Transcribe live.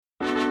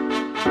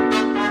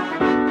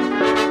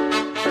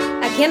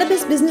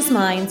Cannabis Business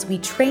Minds, we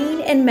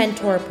train and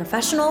mentor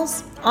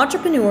professionals,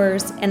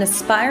 entrepreneurs, and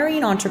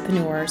aspiring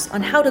entrepreneurs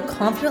on how to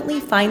confidently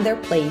find their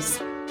place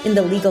in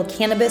the legal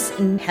cannabis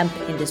and hemp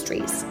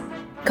industries.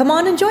 Come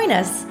on and join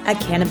us at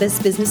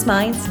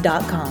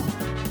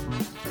cannabisbusinessminds.com.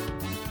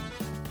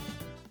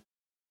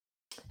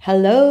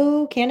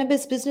 Hello,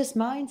 Cannabis Business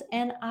Minds,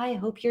 and I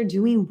hope you're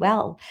doing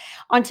well.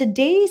 On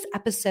today's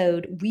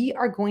episode, we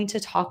are going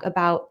to talk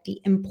about the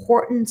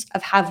importance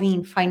of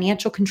having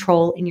financial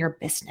control in your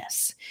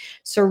business,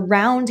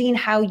 surrounding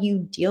how you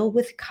deal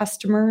with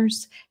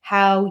customers,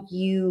 how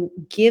you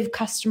give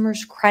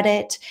customers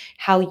credit,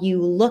 how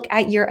you look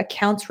at your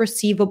accounts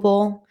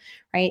receivable,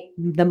 right?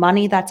 The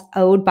money that's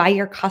owed by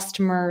your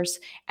customers,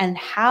 and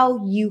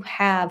how you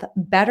have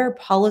better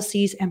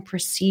policies and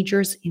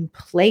procedures in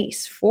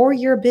place for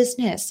your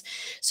business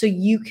so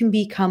you can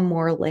become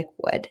more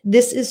liquid.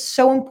 This is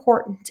so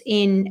important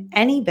in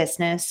any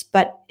business,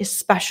 but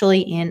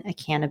especially in a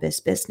cannabis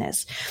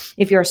business.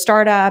 If you're a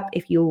startup,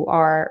 if you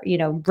are,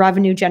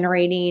 revenue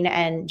generating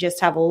and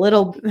just have a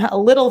little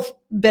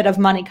bit of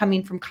money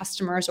coming from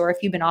customers, or if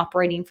you've been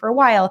operating for a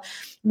while,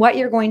 what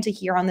you're going to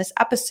hear on this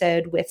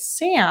episode with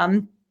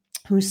Sam,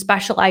 who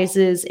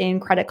specializes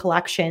in credit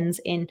collections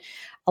in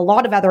a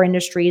lot of other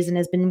industries and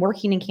has been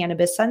working in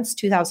cannabis since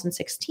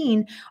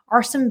 2016,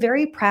 are some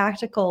very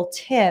practical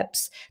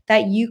tips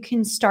that you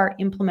can start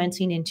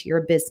implementing into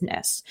your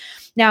business.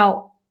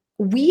 Now,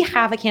 we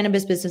have a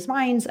Cannabis Business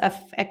Minds,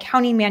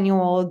 accounting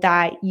manual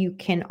that you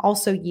can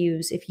also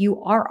use if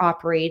you are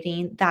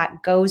operating,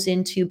 that goes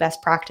into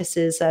best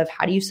practices of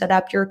how do you set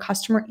up your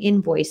customer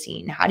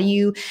invoicing? How do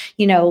you,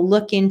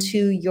 look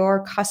into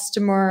your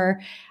customer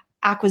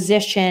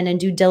acquisition and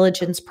due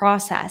diligence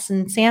process.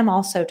 And Sam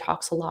also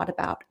talks a lot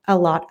about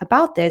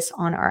this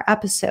on our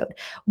episode.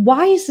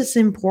 Why is this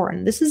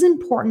important? This is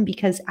important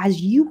because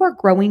as you are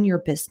growing your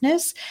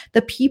business,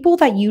 the people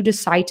that you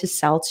decide to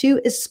sell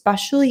to,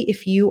 especially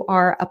if you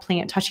are a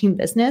plant touching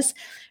business,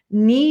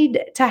 need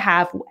to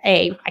have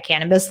a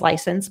cannabis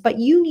license, but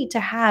you need to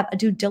have a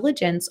due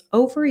diligence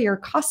over your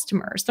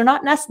customers. They're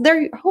not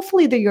necessarily,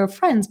 hopefully they're your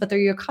friends, but they're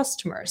your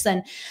customers.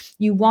 And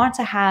you want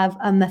to have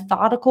a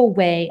methodical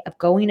way of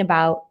going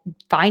about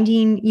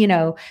finding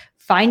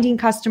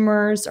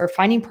customers or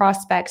finding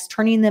prospects,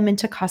 turning them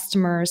into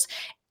customers,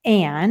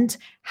 and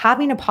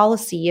having a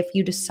policy if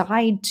you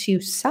decide to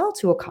sell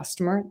to a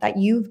customer that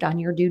you've done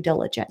your due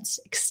diligence.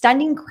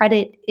 Extending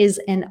credit is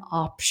an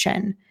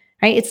option.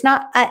 Right? It's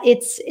not,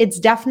 it's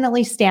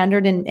definitely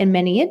standard in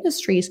many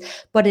industries,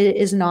 but it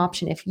is an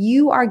option. If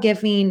you are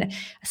giving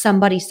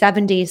somebody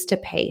 7 days to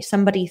pay,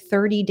 somebody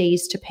 30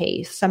 days to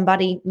pay,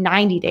 somebody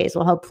 90 days,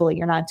 well, hopefully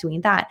you're not doing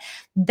that.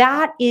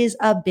 That is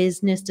a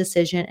business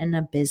decision and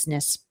a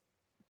business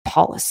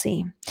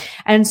policy.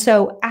 And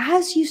so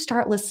as you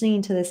start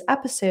listening to this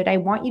episode, I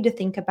want you to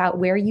think about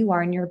where you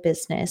are in your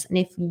business. And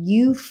if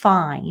you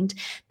find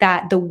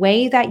that the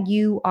way that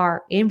you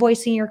are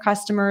invoicing your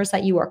customers,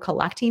 that you are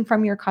collecting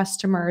from your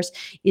customers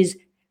is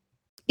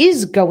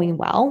going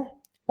well,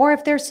 or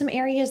if there's some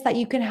areas that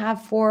you can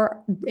have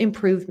for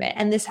improvement.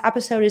 And this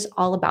episode is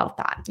all about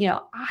that.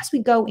 As we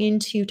go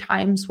into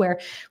times where,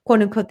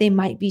 quote unquote, they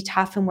might be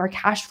tough and where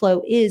cash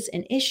flow is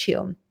an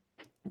issue,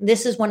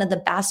 this is one of the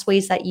best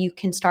ways that you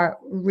can start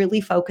really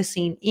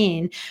honing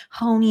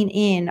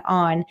in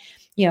on,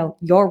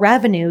 your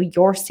revenue,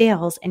 your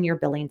sales, and your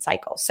billing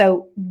cycle.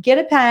 So get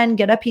a pen,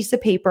 get a piece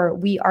of paper.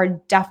 We are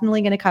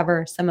definitely going to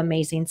cover some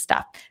amazing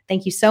stuff.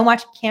 Thank you so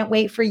much. Can't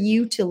wait for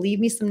you to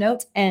leave me some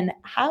notes and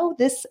how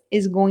this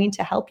is going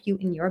to help you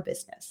in your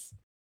business.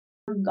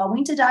 We're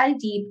going to dive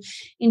deep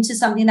into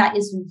something that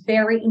is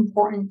very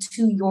important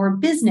to your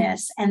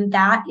business, and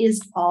that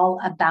is all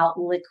about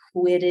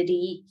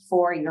liquidity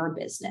for your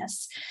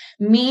business.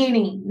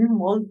 Meaning,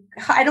 well,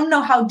 I don't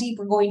know how deep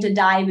we're going to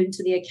dive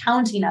into the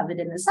accounting of it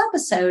in this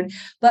episode,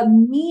 but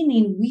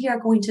meaning we are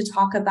going to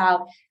talk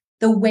about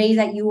the way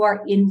that you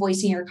are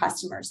invoicing your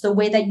customers, the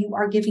way that you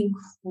are giving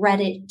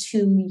credit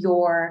to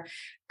your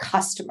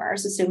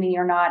customers, assuming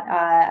you're not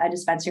a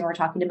dispensary. We're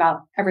talking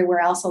about everywhere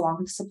else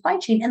along the supply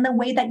chain, and the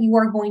way that you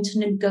are going to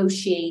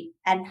negotiate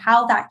and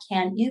how that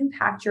can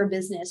impact your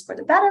business for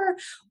the better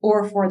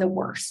or for the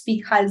worse.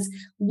 Because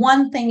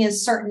one thing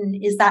is certain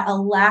is that a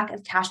lack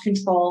of cash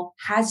control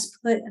has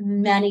put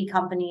many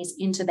companies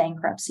into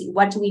bankruptcy.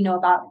 What do we know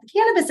about the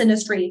cannabis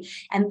industry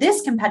and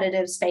this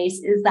competitive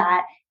space is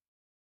that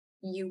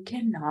you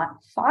cannot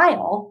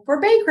file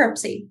for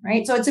bankruptcy,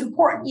 right? So it's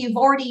important. You've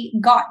already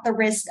got the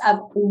risk of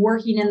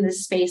working in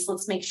this space.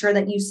 Let's make sure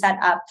that you set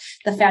up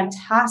the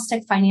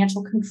fantastic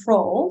financial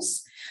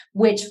controls,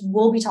 which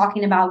we'll be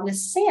talking about with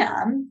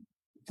Sam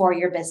for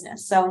your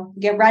business. So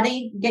get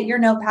ready, get your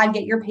notepad,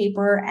 get your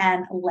paper,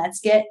 and let's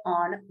get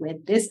on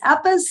with this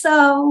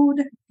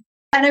episode.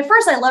 And at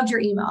first I loved your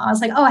email. I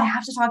was like, oh, I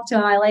have to talk to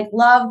him. I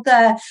love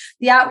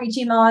the outreach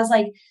email. I was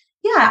like,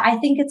 yeah, I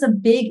think it's a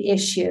big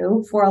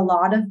issue for a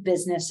lot of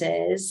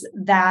businesses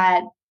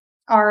that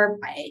are,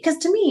 because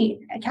to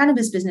me, a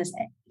cannabis business,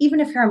 even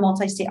if you're a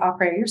multi-state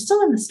operator, you're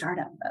still in the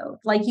startup mode.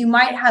 Like you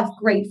might have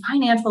great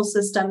financial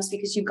systems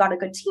because you've got a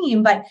good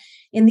team, but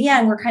in the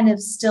end, we're kind of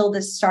still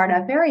this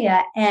startup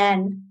area.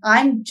 And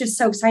I'm just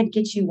so excited to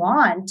get you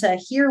on to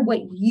hear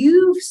what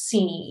you've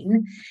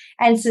seen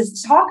and to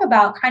talk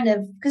about kind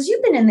of, because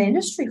you've been in the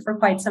industry for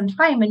quite some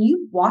time and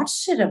you've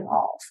watched it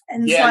evolve.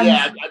 And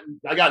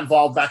I got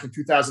involved back in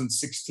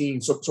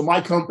 2016. So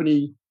my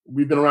company,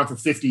 we've been around for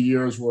 50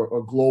 years. We're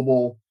a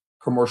global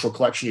commercial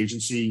collection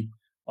agency,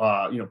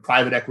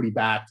 private equity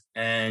backed.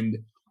 And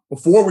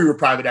before we were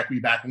private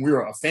equity backed, and we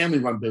were a family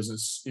run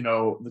business,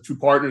 the two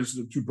partners,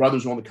 the two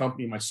brothers who own the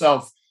company, and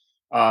myself,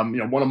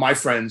 one of my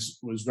friends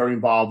was very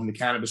involved in the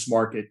cannabis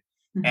market.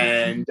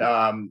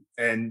 Mm-hmm.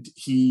 And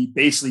he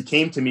basically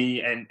came to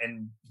me and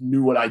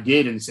knew what I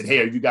did and said,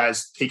 "Hey, are you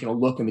guys taking a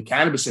look in the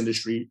cannabis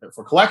industry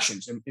for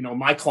collections?" And,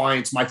 my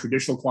clients, my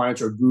traditional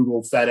clients are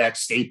Google, FedEx,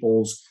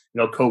 Staples,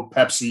 Coke,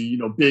 Pepsi,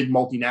 big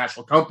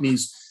multinational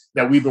companies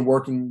that we've been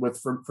working with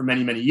for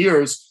many, many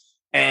years.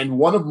 And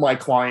one of my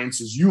clients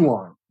is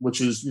Uline,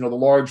 which is, the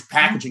large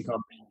packaging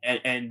company.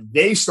 And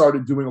they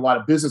started doing a lot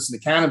of business in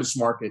the cannabis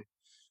market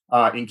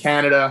in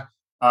Canada.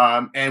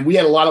 And we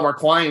had a lot of our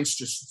clients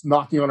just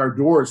knocking on our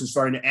doors and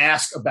starting to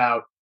ask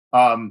about,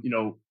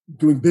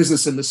 doing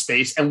business in the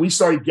space. And we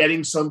started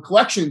getting some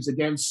collections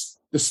against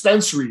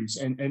dispensaries.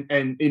 And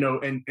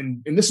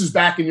this is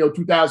back in,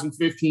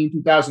 2015,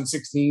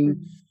 2016.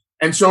 Mm-hmm.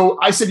 And so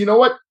I said, you know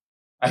what?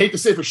 I hate to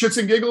say, for shits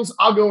and giggles,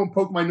 I'll go and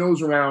poke my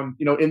nose around,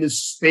 in this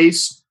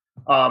space.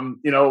 Happen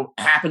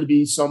to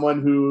be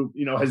someone who,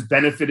 has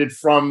benefited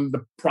from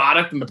the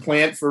product and the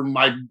plant for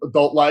my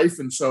adult life.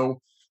 And so,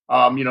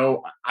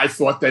 I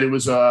thought that it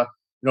was a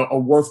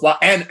worthwhile,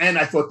 and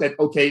I thought that,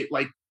 okay,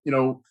 I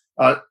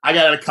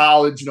got out of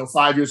college,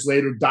 5 years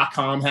later,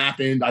 .com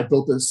happened. I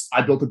built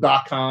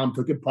a .com,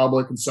 took it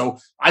public. And so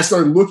I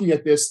started looking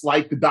at this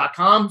like the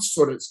 .com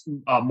sort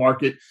of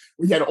market.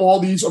 We had all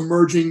these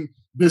emerging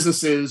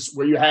businesses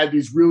where you had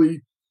these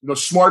really,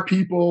 smart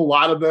people. A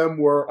lot of them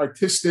were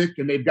artistic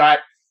and they've got,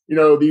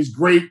 these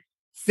great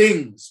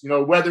things,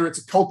 whether it's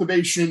a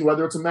cultivation,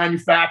 whether it's a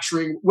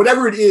manufacturing,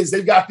 whatever it is,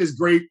 they've got this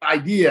great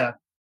idea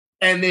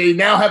and they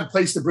now have a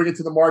place to bring it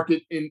to the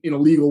market in a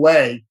legal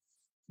way.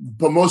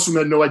 But most of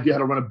them had no idea how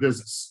to run a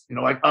business.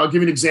 I'll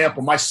give you an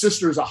example. My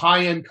sister is a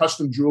high-end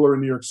custom jeweler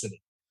in New York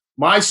City.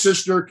 My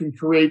sister can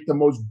create the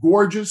most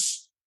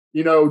gorgeous,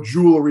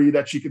 jewelry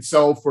that she could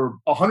sell for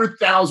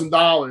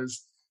 $100,000,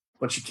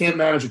 but she can't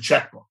manage a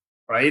checkbook,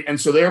 right? And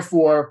so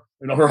therefore,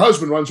 her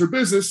husband runs her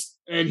business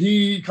and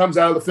he comes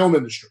out of the film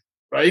industry,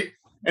 right?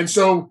 And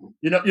so,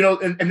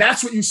 and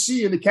that's what you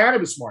see in the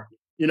cannabis market,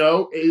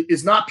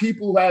 is not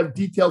people who have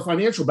detailed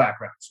financial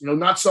backgrounds,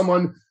 not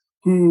someone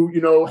who,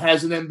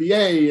 has an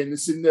MBA and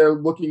is sitting there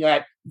looking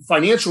at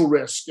financial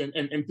risk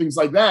and things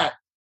like that.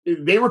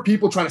 They were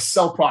people trying to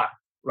sell product,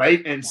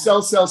 right? And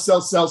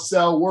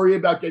sell, worry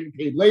about getting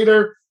paid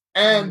later.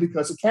 And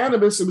because of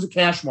cannabis, it was a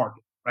cash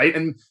market, right?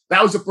 And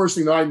that was the first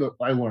thing that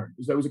I learned,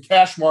 is that it was a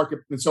cash market.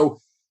 And so,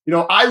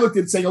 I looked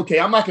at it saying, okay,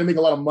 I'm not going to make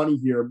a lot of money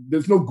here.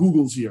 There's no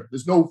Googles here.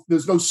 There's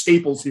no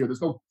Staples here.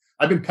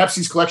 I've been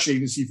Pepsi's collection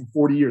agency for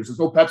 40 years. There's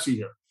no Pepsi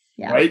here,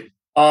 right?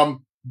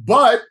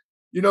 But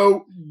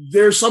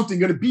there's something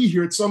going to be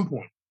here at some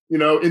point,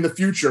 in the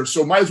future.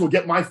 So might as well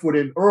get my foot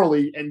in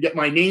early and get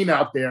my name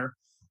out there.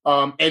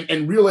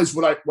 And realize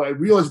what I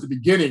realized at the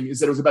beginning is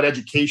that it was about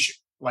education.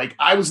 Like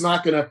I was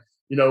not going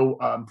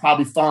to,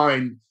 probably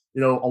find, a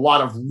lot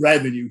of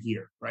revenue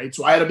here. Right.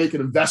 So I had to make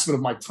an investment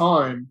of my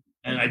time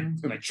and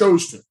I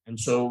chose to. And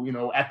so,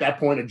 at that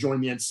point I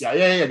joined the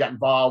NCIA. I got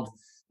involved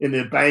in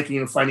the banking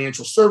and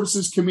financial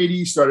services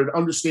committee, started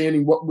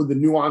understanding what were the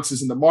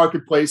nuances in the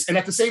marketplace. And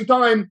at the same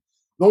time,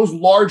 those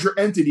larger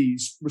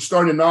entities were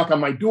starting to knock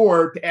on my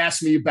door to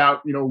ask me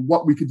about,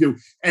 what we could do.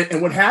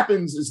 And what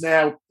happens is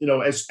now,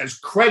 as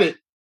credit,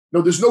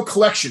 there's no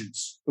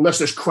collections unless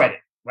there's credit,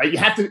 right? You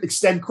have to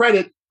extend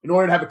credit in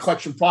order to have a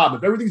collection problem.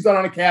 If everything's done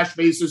on a cash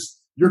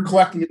basis, you're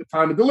collecting at the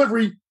time of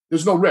delivery,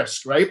 there's no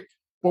risk, right?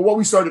 But what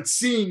we started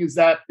seeing is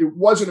that it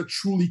wasn't a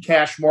truly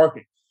cash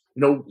market.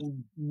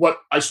 What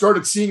I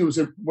started seeing was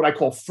what I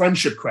call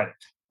friendship credit,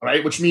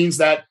 right? Which means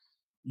that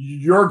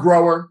you're a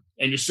grower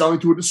and you're selling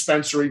to a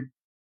dispensary.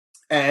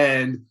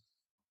 And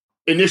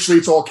initially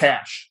it's all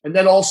cash. And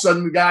then all of a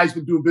sudden the guy's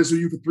been doing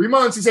business with you for 3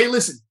 months. He says, "Hey,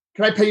 listen,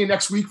 can I pay you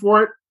next week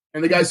for it?"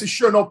 And the guy says,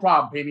 "Sure, no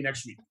problem. Pay me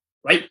next week."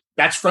 Right?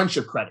 That's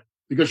friendship credit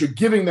because you're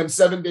giving them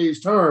 7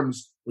 days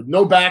terms with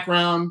no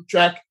background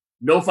check,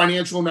 no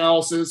financial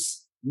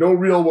analysis, no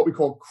real what we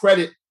call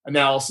credit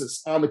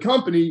analysis on the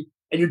company.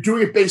 And you're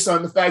doing it based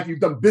on the fact you've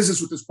done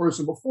business with this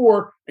person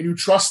before and you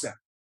trust them.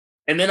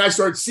 And then I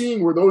started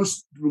seeing where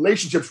those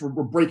relationships were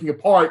breaking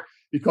apart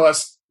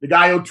because the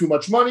guy owed too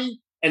much money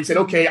and said,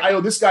 "Okay, I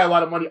owe this guy a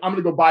lot of money. I'm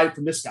going to go buy it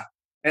from this guy."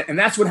 And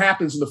that's what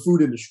happens in the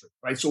food industry,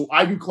 right? So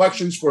I do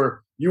collections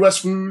for US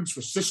Foods,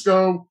 for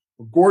Cisco,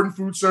 for Gordon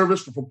Food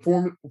Service, for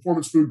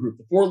Performance Food Group,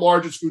 the 4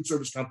 largest food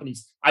service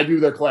companies. I do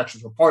their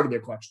collections or part of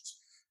their collections.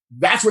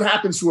 That's what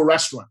happens to a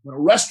restaurant. When a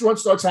restaurant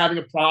starts having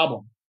a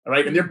problem All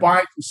right. And they're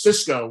buying from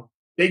Cisco.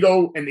 They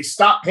go and they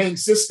stop paying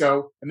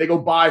Cisco and they go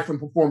buy from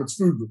Performance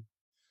Food Group.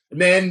 And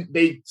then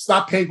they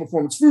stop paying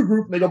Performance Food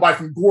Group and they go buy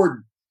from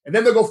Gordon. And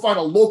then they'll go find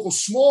a local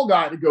small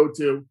guy to go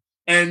to.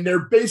 And they're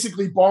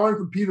basically borrowing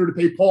from Peter to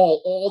pay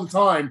Paul all the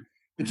time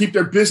to keep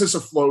their business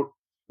afloat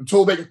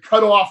until they get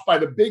cut off by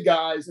the big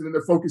guys. And then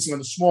they're focusing on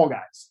the small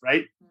guys.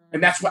 Right.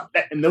 And that's what,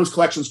 and those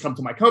collections come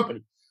to my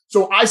company.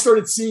 So I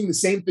started seeing the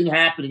same thing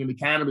happening in the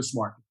cannabis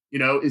market,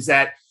 is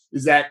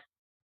that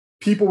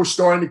people were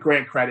starting to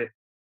grant credit,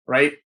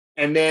 right?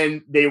 And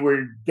then they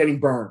were getting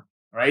burned,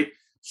 right?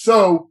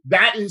 So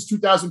that is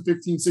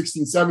 2015,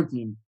 16,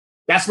 17.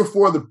 That's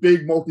before the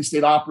big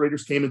multi-state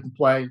operators came into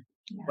play,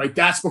 right?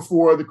 That's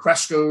before the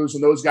Crescos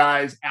and those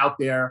guys out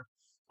there.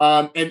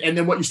 And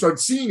then what you started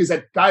seeing is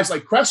that guys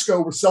like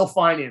Cresco were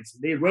self-financing.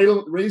 They had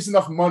raised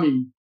enough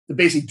money to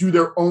basically be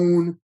their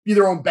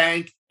own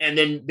bank, and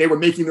then they were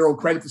making their own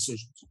credit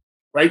decisions,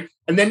 right?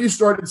 And then you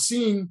started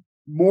seeing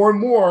more and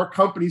more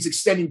companies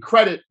extending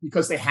credit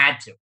because they had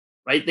to,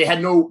 right? They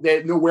had no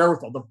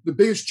wherewithal. The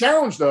biggest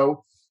challenge,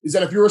 though, is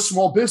that if you're a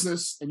small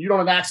business and you don't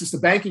have access to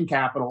banking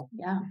capital,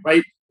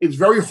 right, it's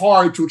very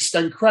hard to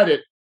extend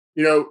credit,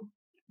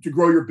 to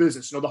grow your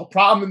business. The whole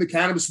problem in the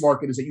cannabis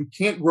market is that you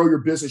can't grow your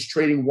business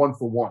trading one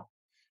for one.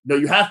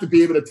 You have to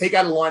be able to take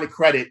out a line of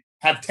credit,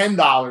 have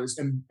 $10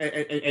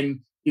 and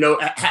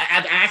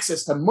have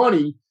access to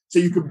money so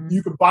you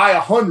could buy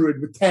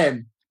 100 with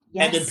 10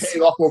 and then pay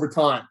it off over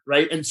time,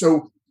 right? And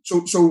so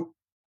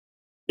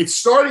it's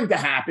starting to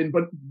happen,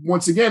 but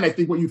once again, I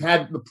think what you've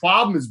had, the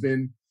problem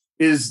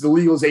is the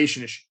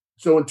legalization issue.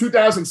 So in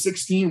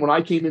 2016, when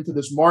I came into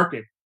this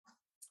market,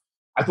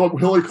 I thought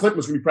Hillary Clinton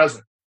was going to be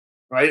president,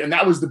 right? And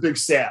that was the big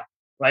sale,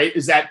 right?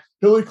 Is that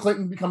Hillary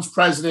Clinton becomes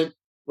president,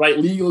 right?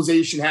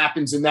 Legalization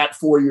happens in that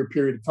 4-year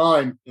period of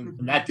time,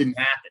 and that didn't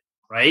happen,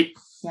 right?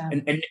 Yeah.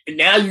 And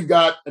now you've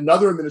got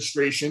another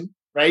administration,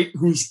 right,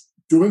 who's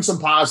doing some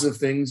positive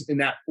things in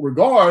that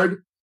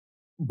regard,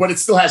 but it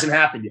still hasn't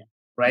happened yet,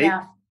 right?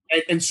 Yeah.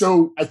 And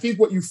so I think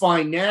what you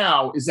find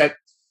now is that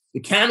the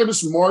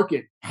cannabis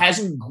market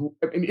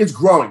it's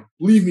growing.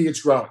 Believe me,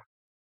 it's growing.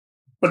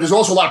 But there's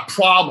also a lot of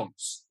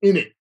problems in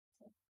it,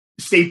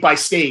 state by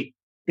state,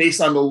 based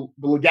on the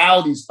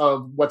legalities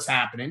of what's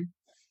happening.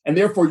 And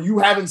therefore, you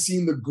haven't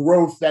seen the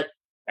growth that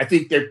I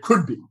think there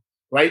could be,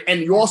 right?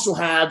 And you also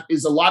have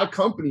is a lot of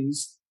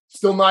companies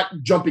still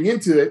not jumping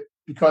into it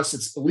because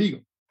it's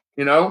illegal,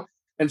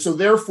 And so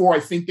therefore, I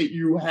think that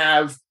you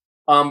have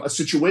a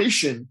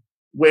situation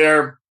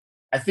where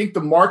I think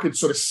the market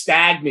sort of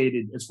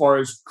stagnated as far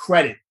as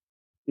credit,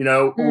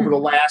 over the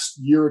last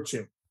year or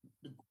two.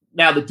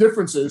 Now, the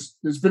difference is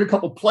there's been a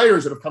couple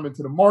players that have come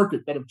into the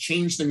market that have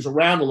changed things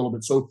around a little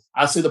bit. So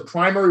I'll say the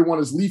primary one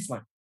is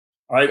LeafLink.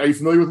 All right. Are you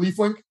familiar with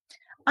LeafLink?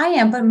 I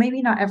am, but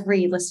maybe not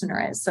every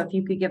listener is. So if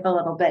you could give a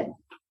little bit.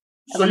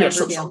 So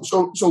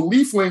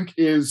LeafLink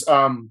is,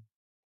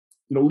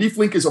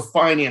 LeafLink is a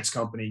finance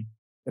company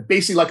that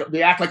basically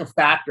they act like a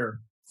factor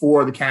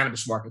for the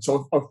cannabis market.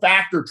 So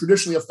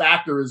traditionally a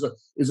factor is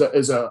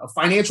a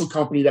financial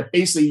company that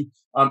basically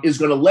is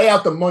going to lay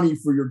out the money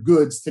for your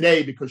goods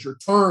today because your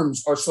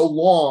terms are so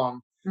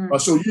long.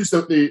 So use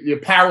the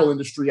apparel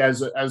industry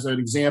as an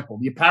example.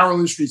 The apparel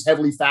industry is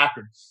heavily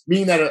factored,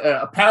 meaning that an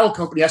apparel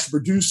company has to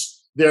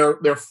produce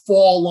their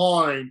fall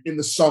line in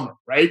the summer,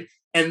 right?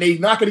 And they're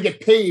not going to get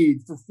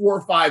paid for 4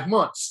 or 5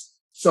 months.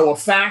 So a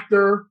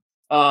factor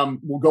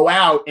will go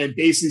out and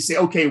basically say,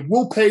 okay,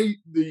 we'll pay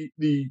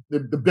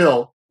the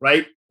bill,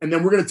 right? And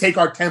then we're going to take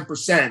our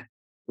 10%,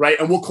 right?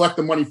 And we'll collect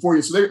the money for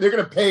you. So they're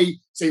going to pay,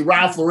 say,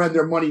 Ralph Lauren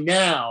their money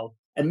now,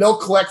 and they'll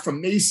collect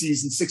from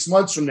Macy's in 6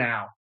 months from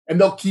now, and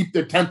they'll keep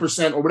their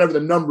 10% or whatever the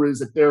number is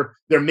that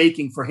they're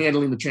making for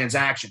handling the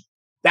transaction.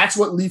 That's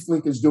what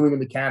LeafLink is doing in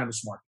the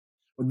cannabis market.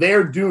 What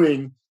they're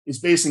doing is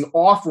basically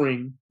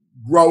offering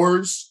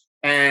growers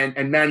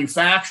and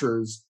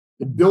manufacturers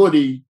the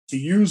ability to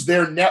use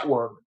their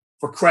network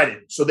for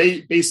credit. So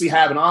they basically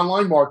have an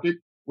online market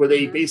where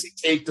they basically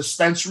take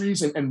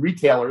dispensaries and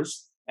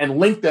retailers and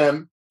link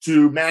them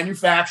to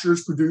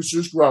manufacturers,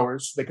 producers,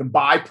 growers. They can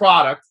buy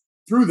product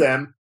through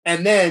them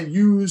and then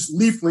use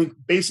LeafLink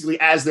basically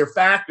as their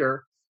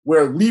factor,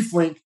 where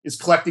LeafLink is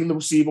collecting the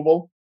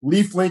receivable.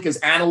 LeafLink is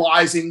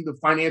analyzing the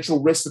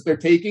financial risk that they're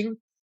taking,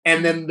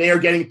 and then they are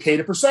getting paid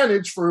a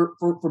percentage for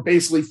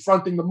basically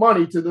fronting the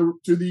money to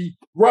the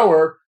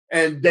grower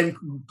and then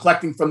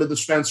collecting from the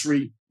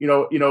dispensary,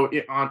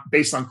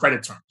 based on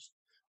credit terms.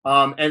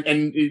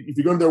 And if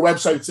you go to their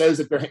website, it says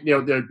that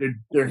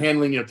they're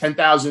handling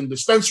 10,000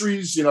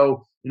 dispensaries,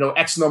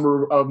 X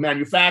number of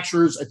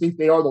manufacturers. I think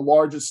they are the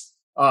largest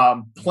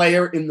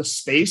player in the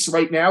space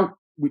right now.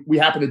 We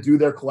happen to do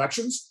their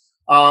collections,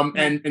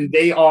 and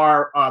they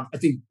are. I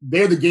think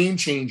they're the game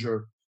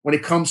changer when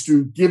it comes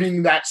to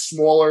giving that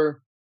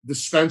smaller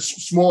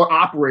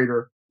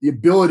operator the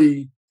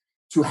ability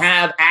to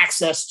have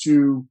access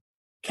to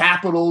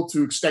capital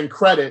to extend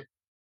credit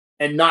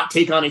and not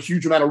take on a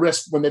huge amount of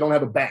risk when they don't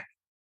have a bank,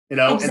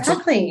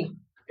 Exactly.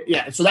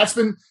 And so, that's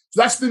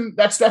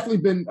definitely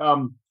been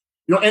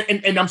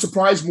and I'm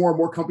surprised more and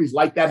more companies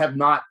like that have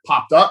not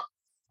popped up.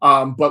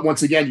 But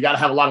once again, you got to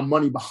have a lot of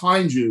money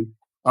behind you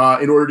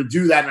in order to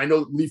do that. And I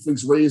know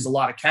LeafLink's raised a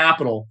lot of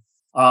capital.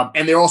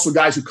 And they're also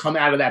guys who come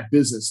out of that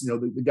business.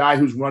 The guy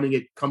who's running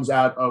it comes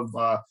out of,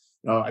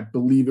 I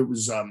believe it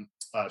was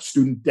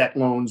student debt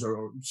loans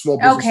or small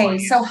business. Okay,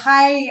 finance. So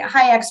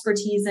high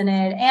expertise in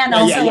it, and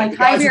also like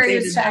high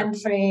barriers to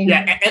entry.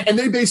 Yeah, and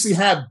they basically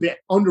have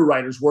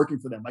underwriters working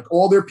for them. Like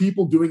all their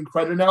people doing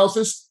credit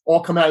analysis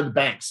all come out of the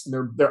banks,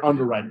 and they're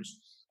underwriters.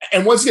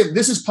 And once again,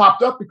 this has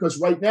popped up because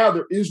right now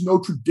there is no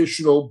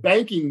traditional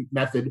banking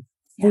method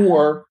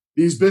for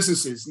these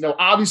businesses.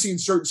 Obviously in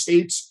certain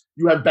states,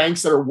 you have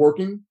banks that are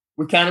working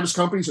with cannabis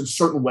companies in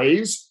certain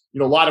ways.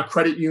 A lot of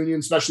credit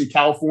unions, especially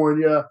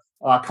California,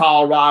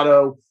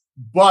 Colorado,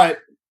 but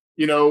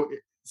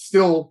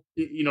still,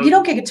 you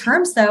don't get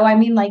terms though. I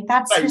mean, like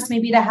that's just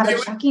maybe to have a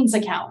checkings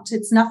account.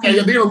 It's nothing.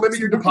 They're going to limit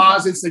your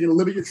deposits. They're going to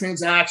limit your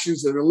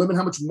transactions. They're going to limit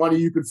how much money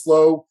you could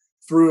flow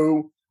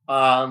through.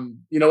 I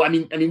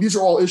mean, these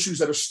are all issues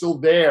that are still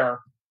there.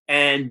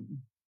 And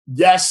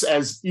yes,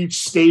 as each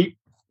state,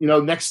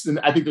 next,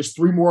 I think there's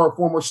 4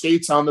 more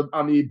states on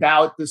the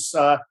ballot this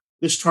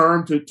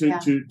term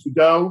to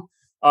go.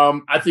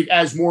 I think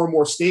as more and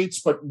more states,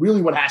 but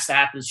really what has to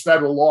happen is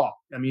federal law.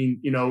 I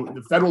mean,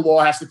 the federal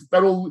law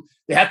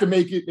they have to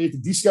make it, they have to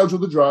deschedule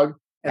the drug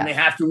and they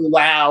have to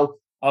allow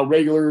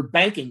regular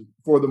banking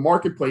for the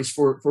marketplace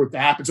for it to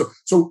happen.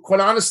 So quite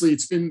honestly,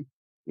 it's been,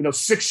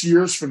 6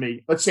 years for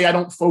me. Let's say I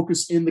don't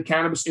focus in the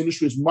cannabis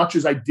industry as much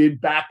as I did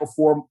back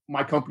before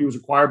my company was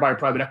acquired by a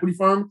private equity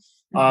firm,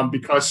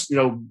 because,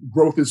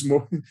 growth is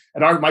more,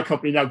 at my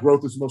company now,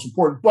 growth is the most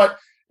important, but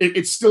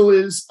it still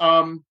is,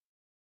 an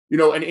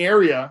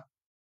area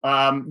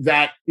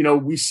that,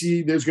 we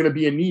see there's going to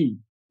be a need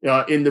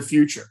in the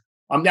future.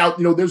 Now,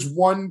 there's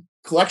one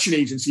collection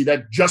agency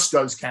that just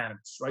does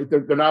cannabis, right?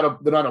 They're not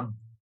a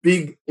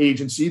big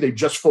agency. They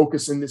just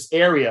focus in this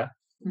area.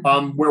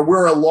 Where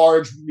we're a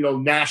large,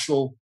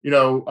 national,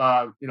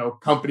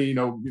 company,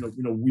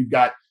 we've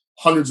got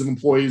hundreds of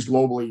employees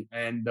globally.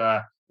 And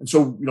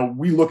so,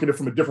 we look at it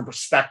from a different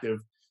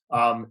perspective.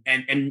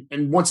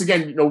 And once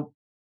again,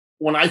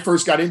 when I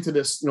first got into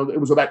this, it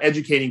was about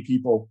educating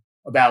people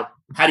about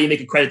how do you make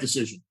a credit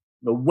decision?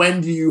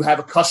 When do you have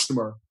a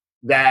customer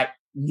that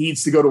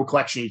needs to go to a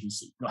collection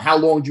agency? How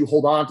long do you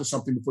hold on to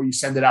something before you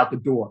send it out the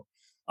door?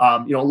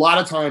 A lot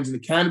of times in the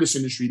cannabis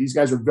industry, these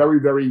guys are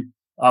very, very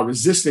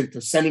resistant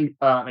to sending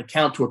an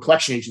account to a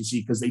collection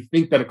agency because they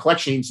think that a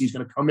collection agency is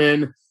going to come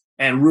in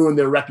and ruin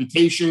their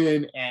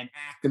reputation and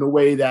act in a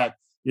way that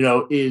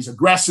is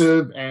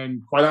aggressive.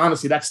 And quite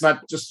honestly, that's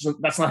not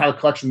how the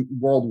collection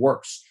world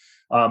works.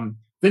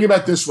 Think about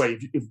it this way: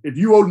 if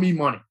you owed me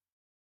money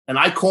and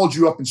I called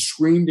you up and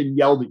screamed and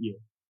yelled at you,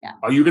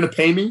 are you going to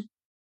pay me?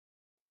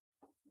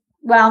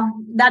 Well,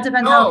 that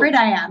depends how afraid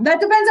I am. But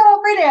the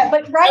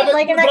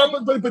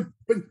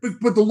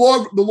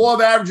law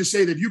of averages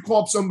say that if you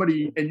call up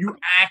somebody and you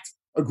act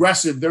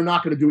aggressive, they're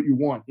not going to do what you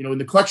want. In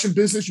the collection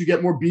business, you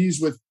get more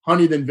bees with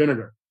honey than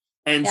vinegar.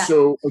 And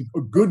so a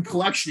good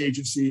collection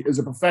agency is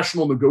a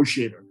professional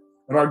negotiator.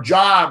 And our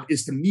job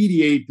is to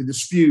mediate the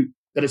dispute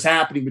that is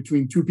happening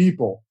between two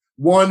people,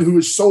 one who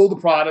has sold the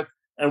product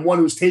and one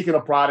who has taken a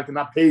product and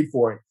not paid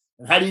for it.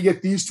 And how do you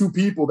get these two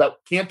people that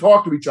can't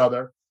talk to each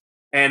other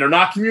and are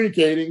not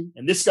communicating,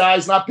 and this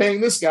guy's not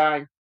paying this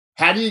guy?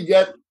 How do you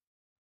get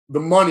the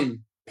money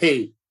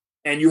paid?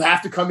 And you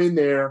have to come in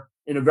there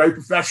in a very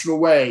professional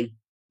way,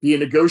 be a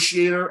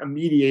negotiator, a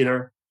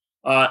mediator,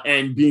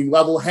 and being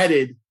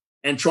level-headed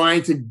and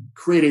trying to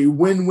create a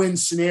win-win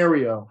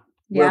scenario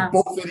where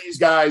both of these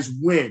guys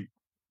win.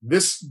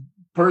 This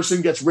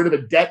person gets rid of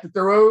a debt that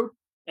they're owed,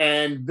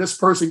 and this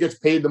person gets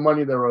paid the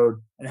money they're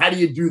owed. And how do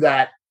you do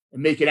that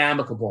and make it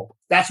amicable?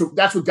 That's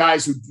what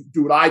guys who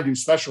do what I do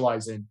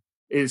specialize in.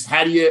 Is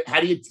how do you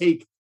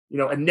take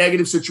a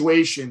negative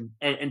situation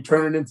and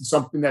turn it into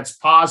something that's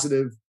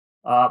positive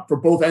for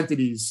both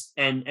entities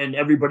and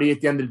everybody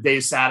at the end of the day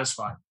is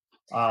satisfied.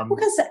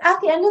 Because at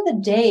the end of the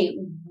day,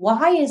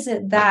 why is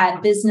it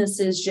that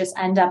businesses just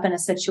end up in a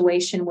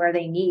situation where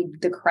they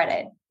need the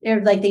credit?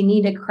 Like they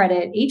need a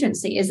credit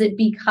agency? Is it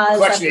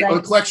because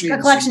a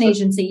collection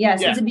agency?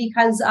 Yes. Yeah. Is it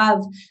because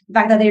of the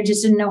fact that they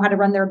just didn't know how to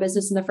run their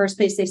business in the first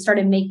place? They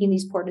started making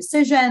these poor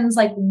decisions.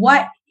 Like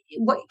what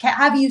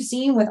have you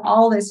seen with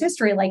all this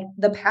history, like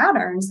the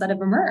patterns that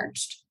have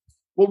emerged?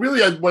 Well,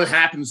 really what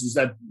happens is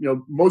that,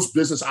 most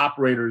business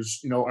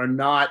operators, are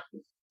not,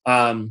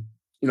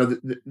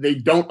 they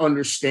don't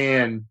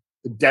understand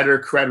the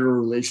debtor-creditor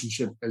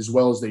relationship as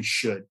well as they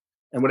should.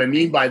 And what I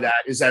mean by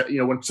that is that,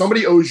 when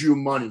somebody owes you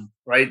money,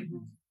 right,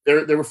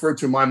 they're referred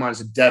to in my mind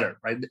as a debtor,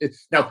 right?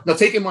 Now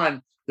take in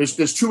mind, there's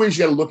 2 ways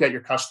you got to look at your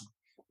customer.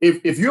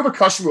 If you have a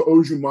customer who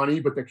owes you money,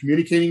 but they're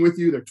communicating with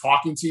you, they're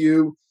talking to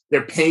you,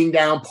 they're paying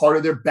down part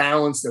of their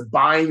balance, they're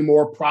buying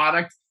more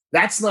product,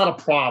 that's not a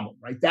problem,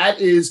 right?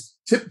 That is,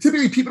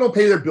 typically people don't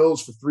pay their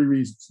bills for 3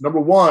 reasons. Number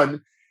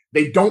 1,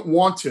 they don't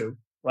want to,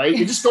 right?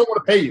 They just don't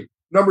want to pay you.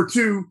 Number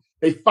 2,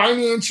 they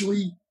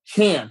financially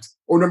can't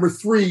or number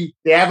three,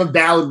 they have a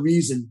valid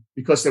reason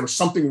because there was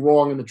something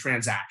wrong in the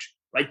transaction,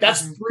 right?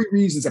 That's three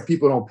reasons that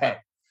people don't pay,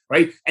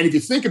 right? And if you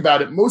think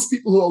about it, most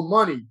people who owe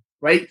money,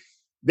 right,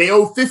 they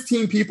owe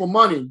 15 people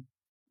money,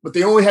 but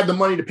they only have the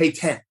money to pay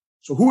 10.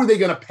 So who are they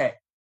going to pay,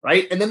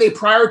 right? And then they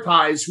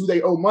prioritize who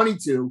they owe money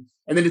to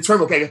and then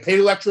determine, okay, I got to pay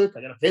the electric,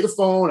 I got to pay the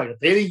phone, I got to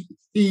pay the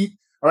heat,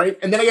 all right?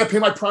 And then I got to pay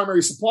my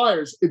primary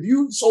suppliers. If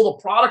you sold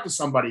a product to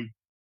somebody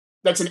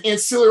that's an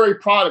ancillary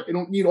product they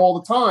don't need all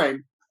the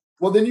time,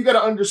 well, then you got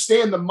to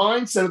understand the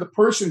mindset of the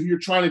person who you're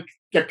trying to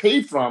get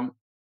paid from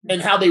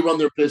and how they run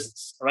their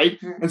business,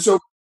 right? Mm-hmm. And so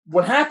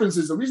what happens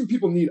is the reason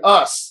people need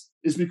us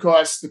is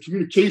because the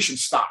communication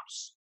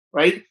stops,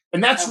 right?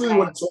 And that's really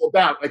what it's all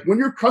about. Like when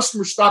your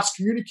customer stops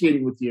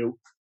communicating with you,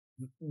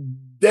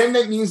 then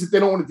that means that they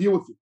don't want to deal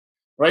with you,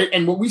 right?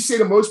 And what we say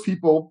to most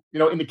people, you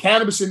know, in the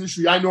cannabis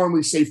industry, I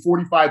normally say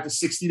 45 to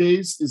 60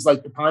 days is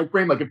like the time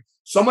frame. Like if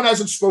someone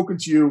hasn't spoken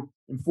to you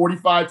in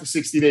 45 to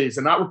 60 days,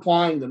 they're not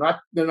replying,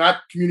 they're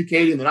not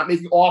communicating, they're not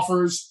making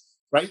offers,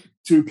 right,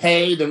 to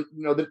pay, then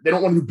you know they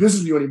don't want to do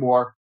business with you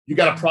anymore. You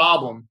got a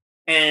problem.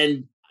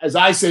 And as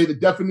I say, the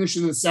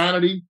definition of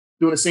insanity,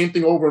 doing the same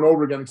thing over and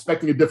over again,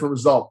 expecting a different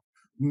result.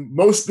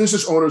 Most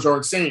business owners are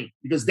insane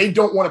because they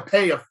don't want to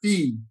pay a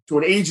fee to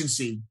an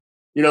agency,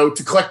 you know,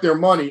 to collect their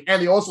money.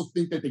 And they also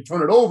think that they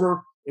turn it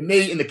over and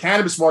may, in the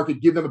cannabis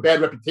market, give them a bad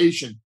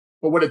reputation.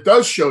 But what it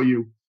does show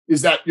you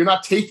is that you're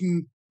not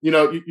taking, you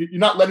know, you're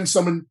not letting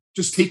someone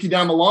just take you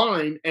down the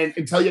line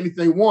and tell you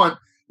anything they want.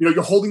 You know,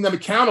 you're holding them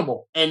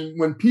accountable. And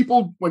when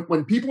people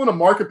in a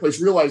marketplace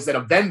realize that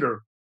a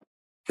vendor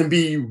can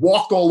be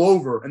walked all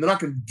over and they're not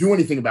going to do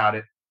anything about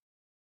it,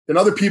 then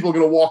other people are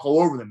going to walk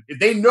all over them. If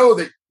they know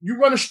that you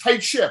run a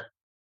tight ship,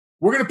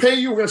 we're going to pay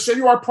you, we're going to send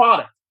you our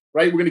product,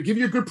 right? We're going to give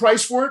you a good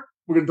price for it.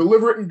 We're going to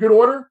deliver it in good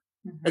order.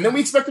 And then we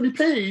expect to be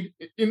paid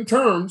in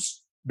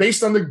terms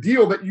based on the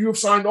deal that you have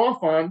signed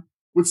off on,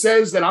 which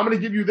says that I'm going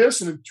to give you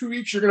this, and in 2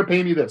 weeks, you're going to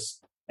pay me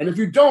this. And if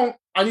you don't,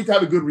 I need to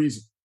have a good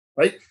reason,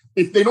 right?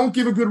 If they don't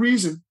give a good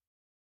reason,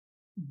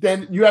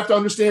 then you have to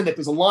understand that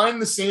there's a line in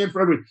the sand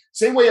for everybody.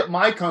 Same way at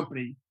my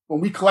company, when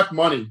we collect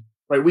money,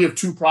 right, we have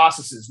two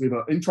processes. We have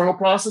an internal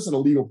process and a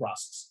legal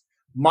process.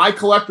 My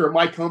collector at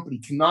my company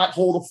cannot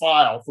hold a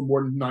file for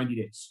more than 90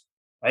 days,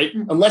 right?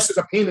 Mm-hmm. Unless there's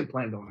a payment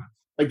plan going on.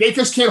 Like they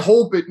just can't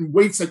hold it and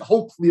wait that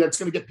hopefully that's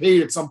going to get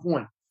paid at some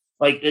point.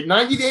 Like at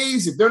 90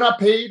 days, if they're not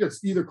paid,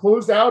 it's either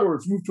closed out or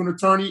it's moved to an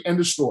attorney, end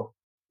of story,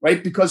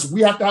 right? Because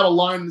we have to have a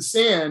line in the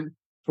sand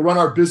to run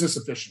our business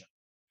efficiently.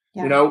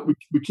 Yeah. You know,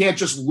 we can't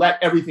just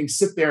let everything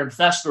sit there and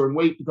fester and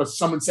wait because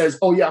someone says,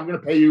 oh yeah, I'm going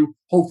to pay you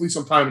hopefully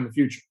sometime in the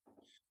future.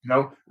 You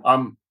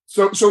know,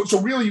 so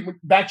really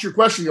back to your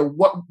question, you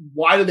know,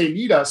 why do they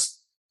need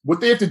us? What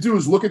they have to do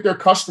is look at their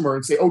customer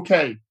and say,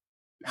 okay,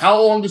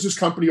 how long does this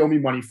company owe me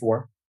money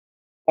for?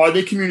 Are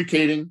they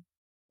communicating?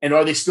 And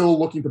are they still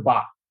looking to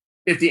buy?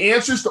 If the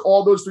answers to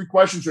all those three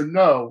questions are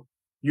no,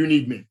 you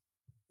need me.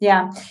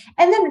 Yeah.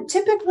 And then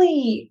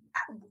typically,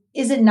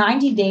 is it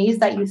 90 days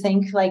that you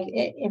think, like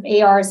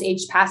if AR is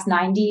aged past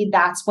 90,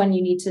 that's when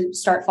you need to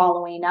start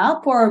following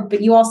up?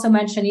 But you also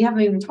mentioned you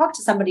haven't even talked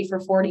to somebody for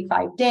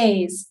 45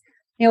 days.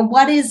 You know,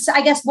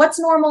 what's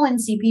normal in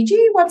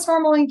CPG, what's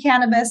normal in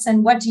cannabis,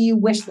 and what do you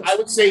wish was? I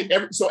would say,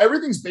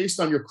 everything's based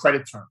on your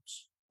credit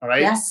terms. All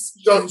right. Yes.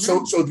 So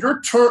if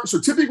your term, so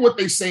typically what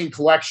they say in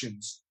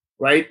collections,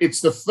 right?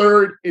 It's the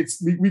third,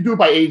 we do it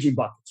by aging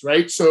buckets,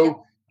 right?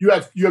 So you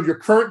have your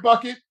current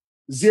bucket,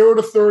 0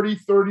 to 30,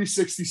 30,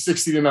 60,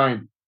 60 to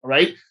 90. All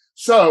right.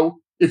 So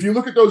if you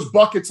look at those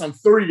buckets on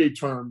 30-day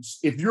terms,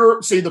 if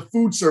you're, say, the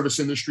food service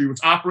industry, which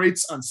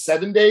operates on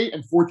 7-day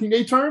and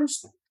 14-day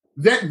terms,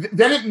 then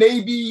it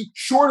may be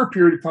shorter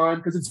period of time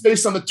because it's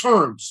based on the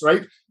terms,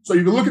 right? So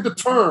you can look at the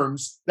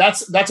terms.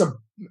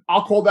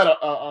 I'll call that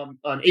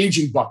an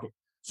aging bucket.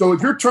 So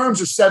if your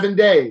terms are 7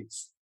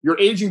 days, your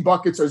aging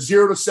buckets are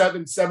 0 to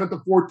 7, 7 to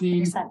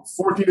 14,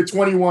 14 to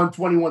 21,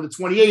 21 to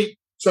 28.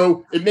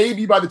 So it may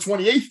be by the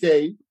 28th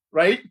day,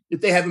 right?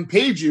 If they haven't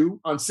paid you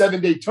on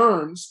 7-day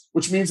terms,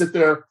 which means that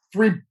they're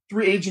three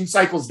aging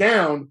cycles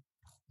down,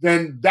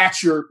 then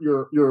that's your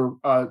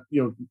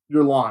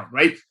line,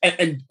 right?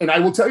 And I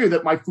will tell you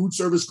that my food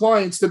service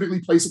clients typically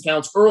place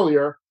accounts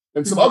earlier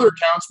than some other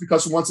accounts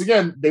because once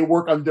again they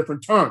work on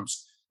different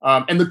terms.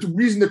 And the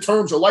reason the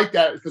terms are like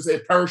that is because they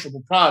have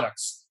perishable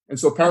products, and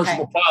so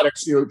perishable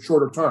products,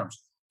 shorter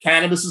terms.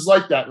 Cannabis is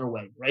like that in a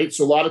way, right?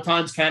 So a lot of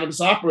times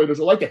cannabis operators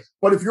are like that.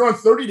 But if you're on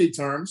 30-day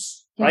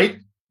terms, right,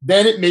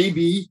 then it may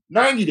be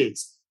 90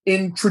 days.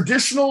 In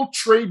traditional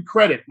trade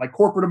credit, like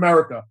corporate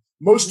America,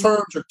 most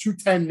terms are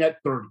 210 net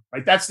 30,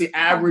 right? That's the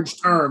average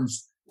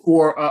terms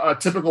for a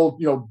typical,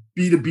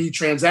 B2B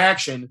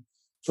transaction.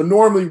 So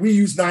normally we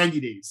use 90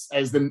 days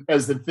as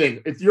the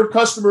thing. If your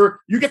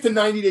customer, you get to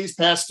 90 days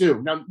past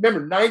due. Now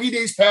remember, 90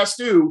 days past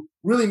due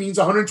really means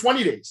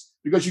 120 days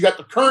because you got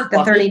the current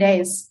bucket, 30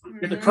 days. You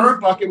get the current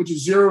bucket, which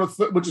is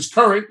which is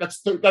current.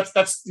 That's the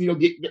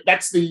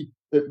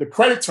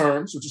credit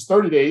terms, which is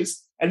 30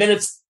 days, and then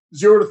it's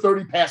 0 to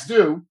 30 past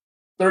due,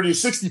 30 to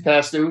 60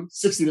 past due,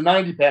 60 to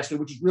 90 past due,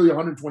 which is really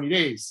 120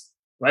 days,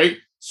 right?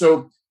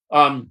 So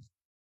The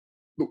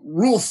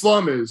rule of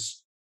thumb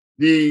is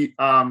the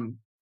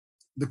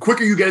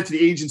quicker you get it to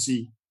the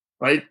agency,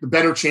 right, the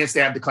better chance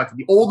they have to collect.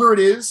 The older it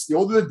is, the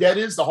older the debt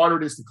is, the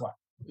harder it is to collect.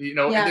 And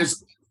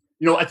there's,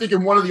 I think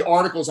in one of the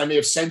articles I may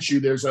have sent you,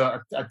 there's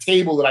a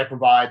table that I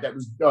provide that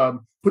was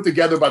put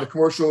together by the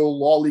Commercial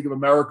Law League of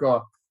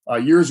America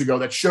years ago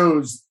that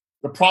shows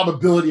the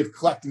probability of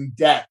collecting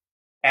debt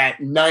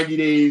at 90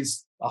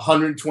 days,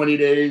 120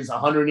 days,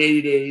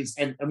 180 days.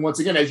 And once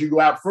again, as you go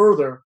out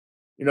further,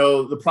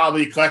 the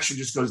probability of collection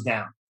just goes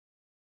down.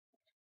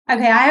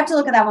 Okay, I have to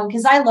look at that one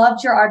because I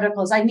loved your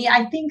articles. I mean,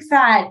 I think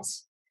that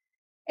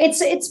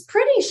it's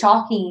pretty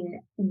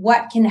shocking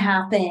what can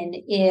happen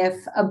if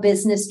a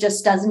business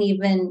just doesn't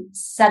even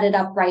set it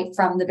up right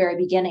from the very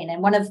beginning.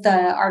 And one of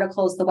the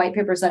articles, the white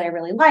papers that I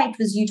really liked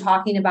was you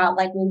talking about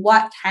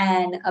what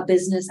can a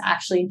business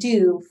actually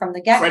do from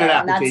the get-go? Credit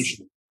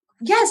application.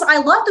 Yes, I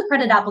love the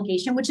credit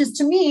application, which is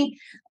to me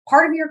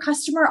part of your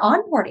customer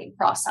onboarding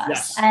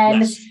process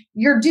and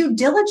your due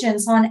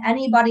diligence on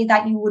anybody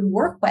that you would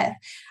work with.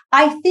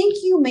 I think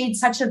you made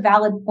such a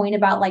valid point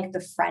about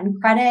the friend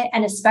credit,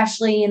 and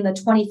especially in the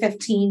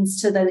 2015s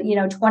to the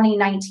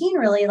 2019,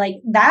 really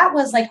that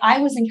was I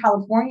was in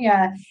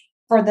California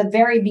for the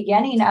very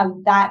beginning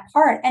of that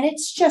part, and it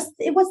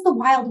was the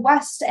Wild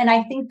West. And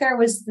I think there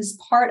was this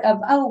part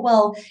of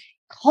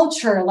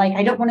culture,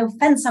 I don't want to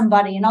offend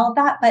somebody and all of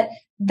that, but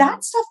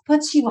that stuff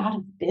puts you out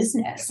of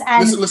business.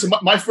 And listen,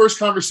 my first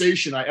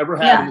conversation I ever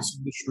had in this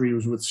industry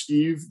was with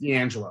Steve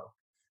D'Angelo.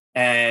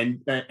 So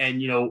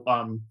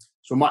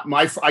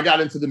I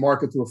got into the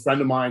market through a friend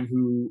of mine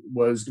who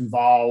was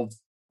involved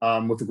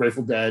with the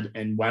Grateful Dead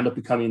and wound up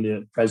becoming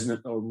the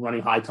president of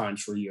running High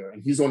Times for a year.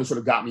 And he's the one who sort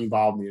of got me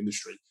involved in the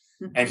industry.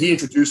 Mm-hmm. And he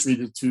introduced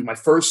me to my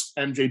first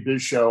MJ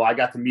Biz show. I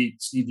got to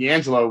meet Steve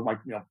D'Angelo, like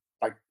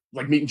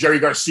meeting Jerry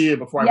Garcia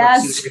before I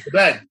went to see the Grateful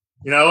Dead.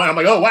 And I'm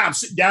like, oh, wow, I'm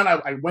sitting down.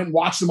 I went and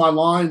watched him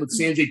online with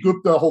Sanjay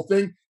Gupta, the whole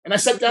thing. And I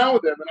sat down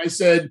with him and I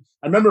said,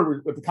 I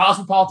remember at the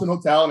Cosmopolitan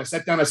Hotel, and I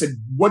sat down and I said,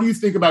 what do you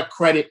think about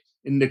credit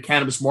in the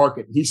cannabis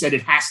market? And he said,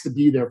 it has to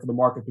be there for the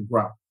market to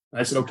grow.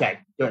 And I said, okay,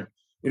 good.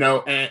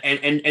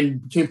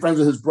 And became friends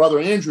with his brother,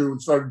 Andrew,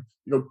 and started,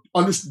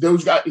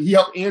 those guys, he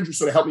helped Andrew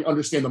sort of help me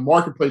understand the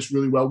marketplace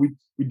really well.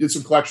 We did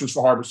some collections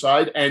for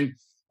Harborside, and,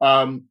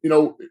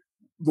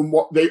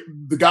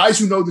 the guys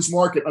who know this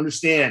market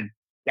understand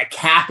that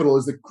capital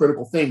is the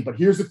critical thing. But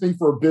here's the thing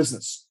for a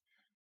business.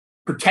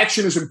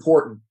 Protection is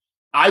important.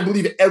 I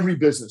believe every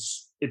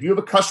business, if you have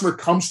a customer that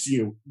comes to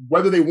you,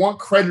 whether they want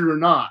credit or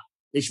not,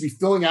 they should be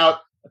filling out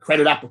a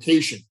credit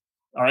application.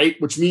 All right.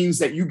 Which means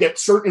that you get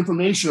certain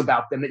information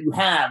about them that you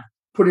have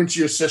put into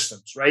your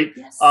systems. Right.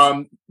 Yes.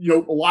 A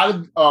lot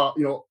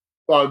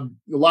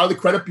of the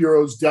credit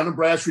bureaus, Dun &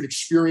 Bradstreet,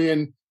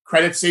 Experian,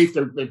 Credit Safe,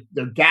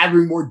 they're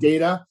gathering more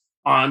data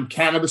on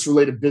cannabis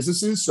related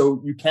businesses.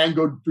 So you can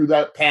go through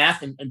that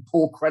path and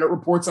pull credit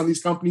reports on these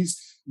companies.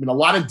 I mean, a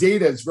lot of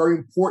data is very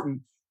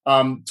important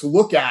to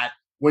look at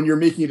when you're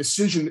making a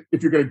decision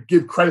if you're going to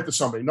give credit to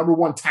somebody. Number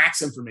one,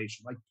 tax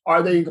information.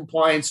 Are they in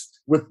compliance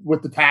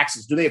with the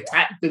taxes? Do they have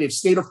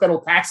state or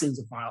federal tax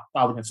liens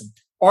filed against them?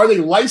 Are they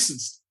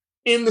licensed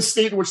in the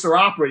state in which they're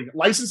operating?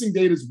 Licensing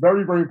data is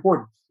very, very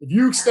important. If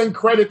you extend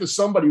credit to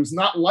somebody who's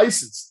not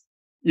licensed,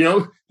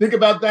 think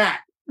about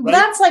that. Right?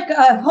 That's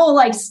a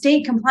whole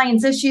state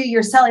compliance issue.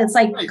 You're selling, it's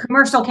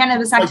commercial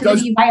cannabis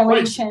activity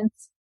violations.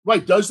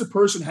 Right. Does the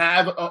person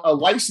have a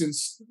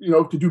license,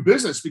 to do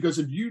business? Because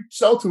if you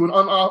sell to an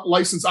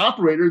unlicensed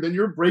operator, then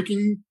you're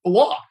breaking the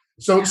law.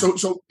 So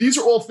these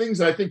are all things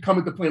that I think come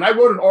into play. And I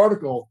wrote an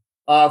article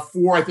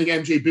for, I think,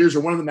 MJ Biz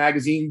or one of the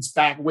magazines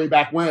way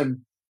back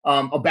when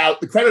about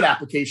the credit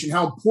application,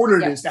 how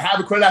important it is to have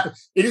a credit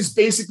application. It is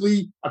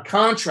basically a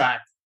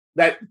contract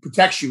that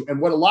protects you. And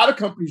what a lot of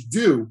companies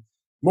do,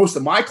 most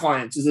of my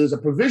clients, is there's a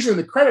provision in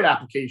the credit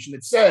application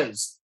that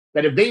says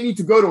that if they need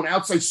to go to an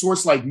outside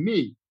source like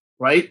me,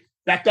 right,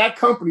 that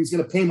company is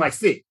going to pay my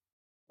fee,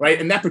 right?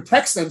 And that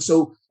protects them.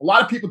 So a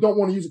lot of people don't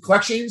want to use a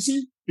collection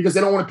agency because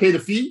they don't want to pay the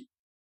fee.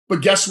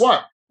 But guess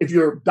what? If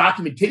your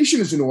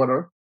documentation is in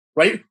order,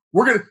 right,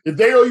 if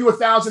they owe you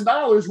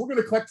 $1,000, we're going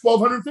to collect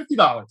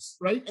 $1,250,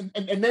 right?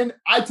 And then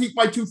I take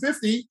my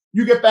 $250,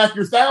 you get back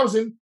your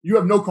 $1,000, you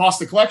have no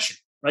cost of collection,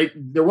 right?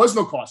 There was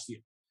no cost to you.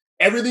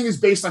 Everything is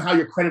based on how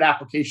your credit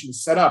application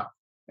is set up.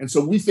 And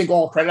so we think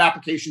all credit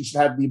applications should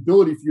have the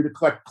ability for you to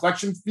collect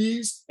collection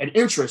fees and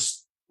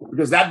interest,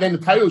 because that then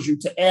entitles you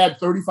to add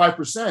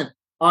 35%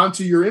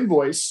 onto your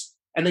invoice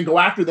and then go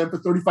after them for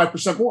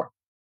 35% more.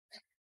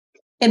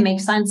 It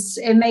makes sense.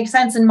 It makes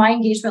sense. In my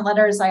engagement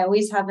letters, I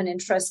always have an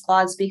interest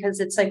clause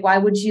because it's why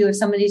would you, if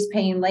somebody's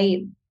paying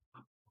late,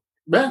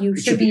 you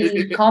should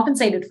be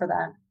compensated for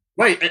that.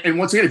 Right. And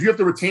once again, if you have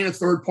to retain a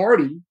third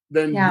party,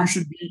 then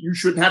you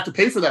shouldn't have to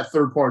pay for that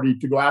third party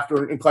to go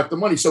after and collect the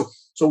money. So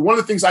one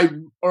of the things I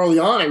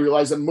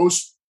realized that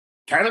most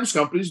cannabis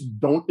companies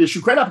don't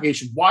issue credit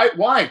applications.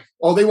 Why?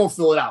 Oh, they won't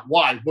fill it out.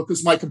 Why?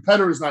 Because my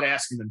competitor is not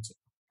asking them to.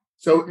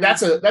 So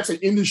that's an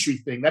industry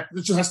thing. That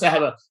just has to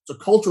have it's a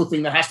cultural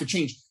thing that has to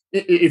change.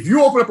 If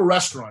you open up a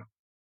restaurant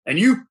and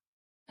you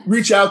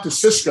reach out to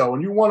Cisco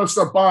and you want to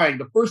start buying,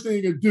 the first thing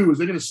you're going to do is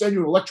they're going to send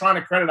you an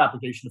electronic credit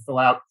application to fill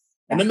out.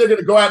 And then they're going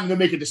to go out and they'll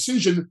make a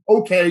decision.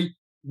 Okay,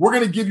 we're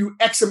going to give you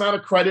X amount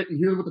of credit and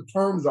here's what the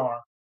terms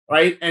are,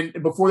 right? And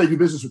before they do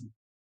business with you.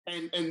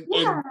 And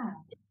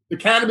the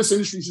cannabis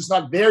industry is just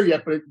not there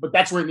yet, but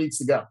that's where it needs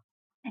to go.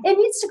 It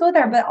needs to go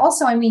there. But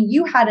also, I mean,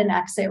 you had an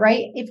exit,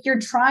 right? If you're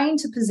trying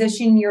to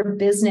position your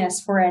business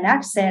for an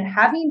exit,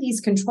 having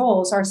these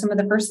controls are some of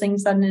the first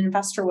things that an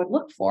investor would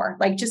look for,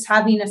 like just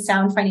having a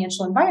sound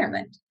financial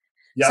environment.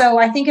 Yep. So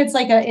I think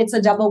it's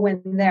a double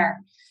win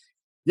there.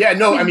 Yeah,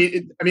 no, I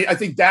mean, I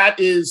think that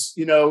is,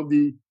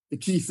 the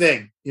key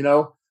thing,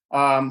 hold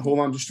on,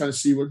 I'm just trying to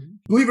see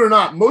believe it or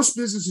not, most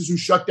businesses who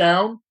shut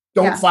down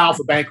don't file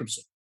for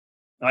bankruptcy,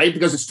 right?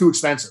 Because it's too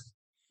expensive.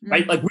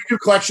 Right? Like we do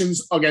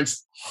collections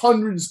against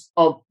hundreds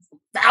of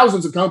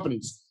thousands of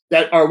companies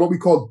that are what we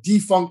call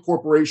defunct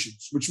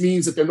corporations, which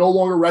means that they're no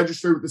longer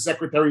registered with the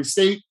Secretary of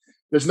State.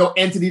 There's no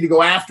entity to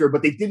go after,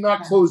 but they did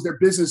not close their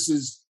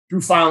businesses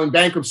through filing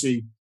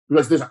bankruptcy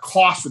because there's a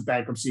cost with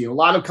bankruptcy. And a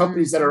lot of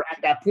companies that are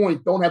at that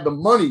point don't have the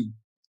money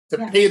to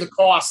pay the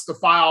cost to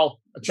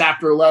file a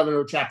Chapter 11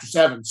 or a Chapter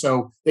 7.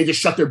 So they just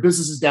shut their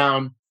businesses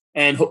down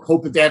and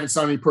hope that they haven't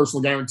signed any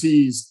personal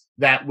guarantees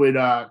that would,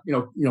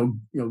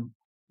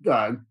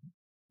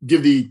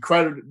 give the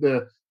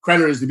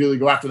creditors the ability to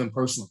go after them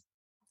personally.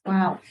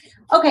 Wow.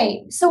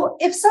 Okay. So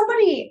if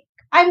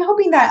I'm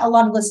hoping that a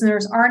lot of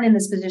listeners aren't in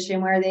this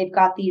position where they've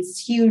got these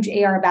huge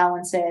AR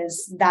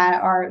balances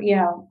that are,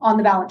 on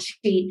the balance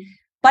sheet.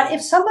 But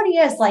if somebody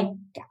is like,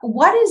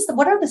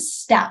 what are the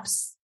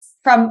steps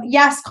from,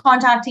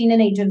 contacting an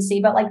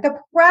agency, but like the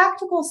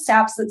practical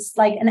steps that's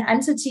like an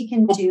entity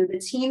can do, the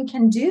team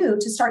can do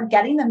to start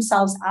getting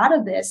themselves out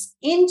of this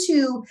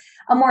into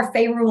a more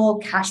favorable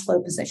cash flow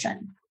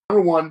position?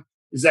 Number one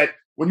is that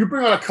when you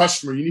bring on a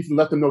customer, you need to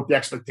let them know what the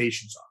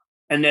expectations are.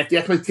 And if the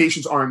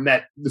expectations aren't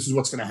met, this is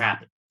what's going to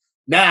happen.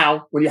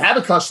 Now, when you have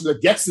a customer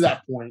that gets to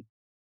that point,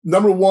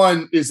 number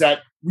one is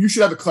that you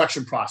should have a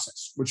collection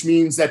process, which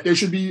means that there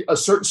should be a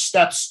certain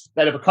steps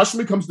that if a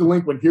customer becomes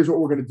delinquent, here's what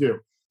we're going to do.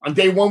 On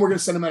day 1, we're going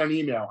to send them out an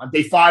email. On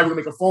day 5, we're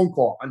going to make a phone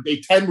call. On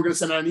day 10, we're going to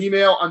send out an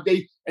email. And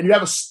you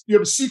have a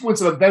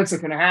sequence of events that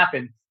can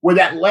happen where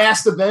that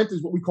last event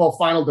is what we call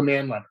final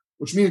demand letter,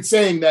 which means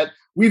saying that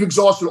we've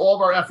exhausted all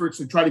of our efforts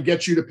to try to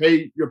get you to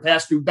pay your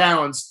past due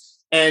balance.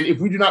 And if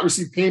we do not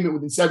receive payment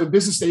within 7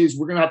 business days,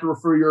 we're going to have to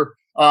refer your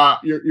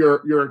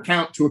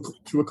account to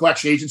a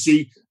collection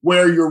agency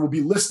where you will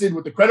be listed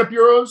with the credit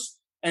bureaus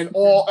and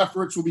all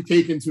efforts will be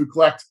taken to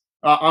collect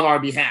on our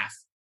behalf.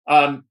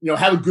 Have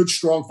a good,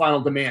 strong final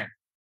demand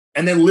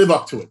and then live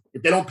up to it.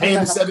 If they don't pay in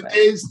the 7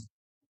 days,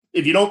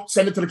 if you don't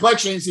send it to the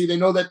collection agency, they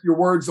know that your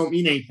words don't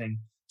mean anything.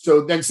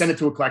 So then send it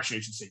to a collection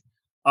agency.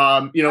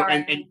 And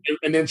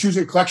then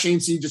choosing a collection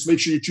agency, just make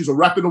sure you choose a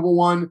reputable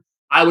one.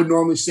 I would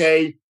normally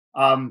say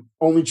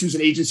only choose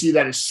an agency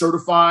that is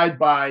certified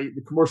by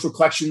the Commercial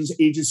Collections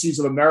Agencies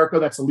of America.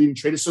 That's the leading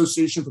trade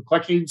association for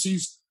collection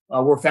agencies.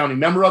 We're a founding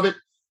member of it.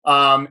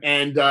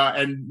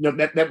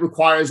 That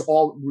requires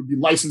would be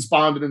licensed,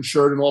 bonded,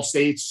 insured in all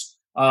states,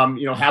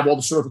 have all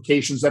the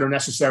certifications that are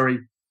necessary.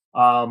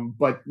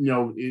 But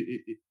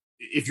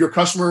if your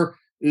customer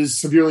is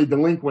severely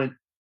delinquent,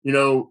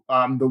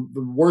 the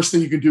worst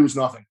thing you can do is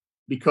nothing,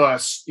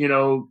 because,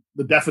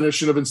 the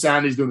definition of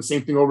insanity is doing the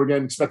same thing over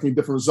again, expecting a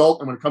different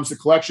result. And when it comes to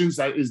collections,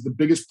 that is the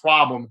biggest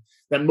problem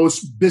that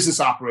most business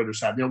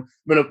operators have.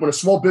 When a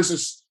small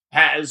business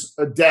has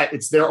a debt,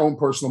 it's their own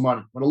personal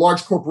money. When a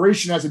large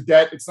corporation has a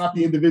debt, it's not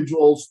the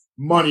individual's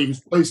money who's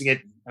placing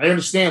it. And I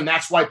understand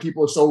that's why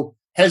people are so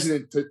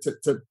hesitant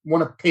to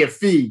want to pay a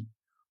fee.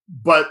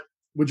 But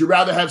would you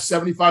rather have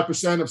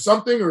 75% of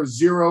something or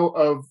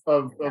zero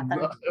of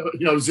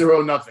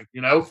zero nothing?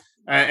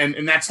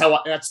 And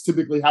that's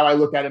typically how I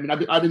look at it. I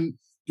mean, I've been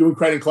doing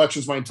credit and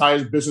collections my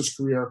entire business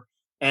career,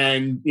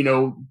 and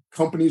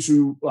companies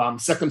who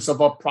set themselves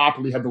up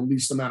properly have the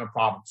least amount of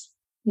problems.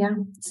 Yeah.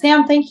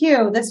 Sam, thank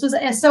you. This was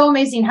so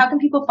amazing. How can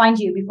people find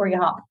you before you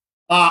hop?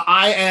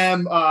 I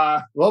am,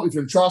 if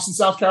you're in Charleston,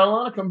 South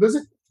Carolina, come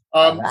visit.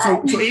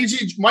 So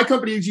AG, my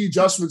company, AG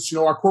Adjustments,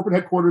 our corporate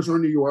headquarters are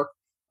in New York.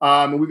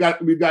 And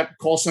we've got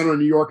call center in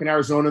New York and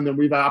Arizona, and then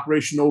we've got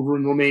operation over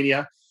in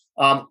Romania.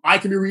 I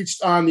can be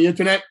reached on the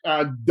internet.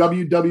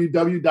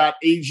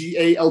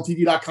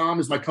 www.agaltd.com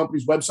is my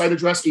company's website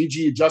address.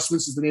 AG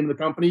Adjustments is the name of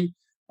the company.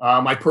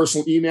 My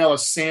personal email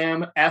is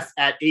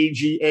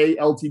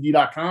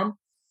samf@agaltd.com.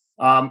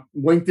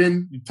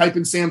 LinkedIn, you type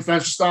in Sam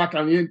Fensterstock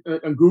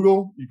on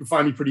Google, you can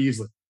find me pretty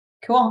easily.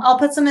 Cool. I'll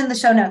put some in the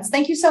show notes.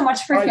 Thank you so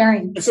much for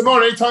sharing.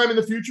 Simone, anytime in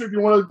the future, if you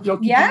want to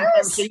continue the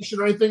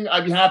conversation or anything,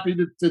 I'd be happy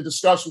to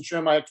discuss and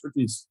share my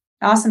expertise.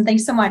 Awesome.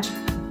 Thanks so much.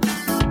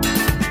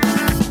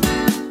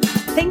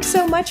 Thanks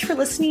so much for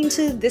listening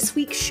to this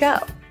week's show.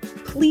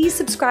 Please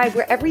subscribe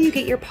wherever you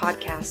get your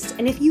podcasts.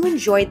 And if you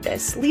enjoyed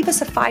this, leave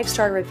us a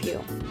 5-star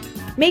review.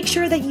 Make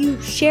sure that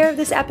you share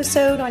this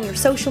episode on your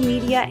social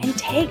media and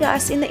tag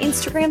us in the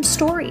Instagram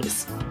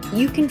stories.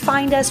 You can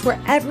find us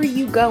wherever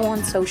you go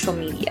on social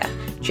media.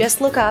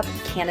 Just look up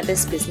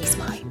Cannabis Business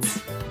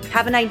Minds.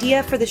 Have an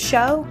idea for the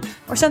show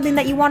or something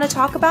that you want to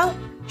talk about?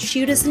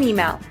 Shoot us an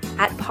email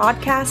at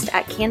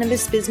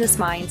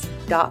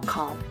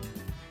podcast@cannabisbusinessminds.com.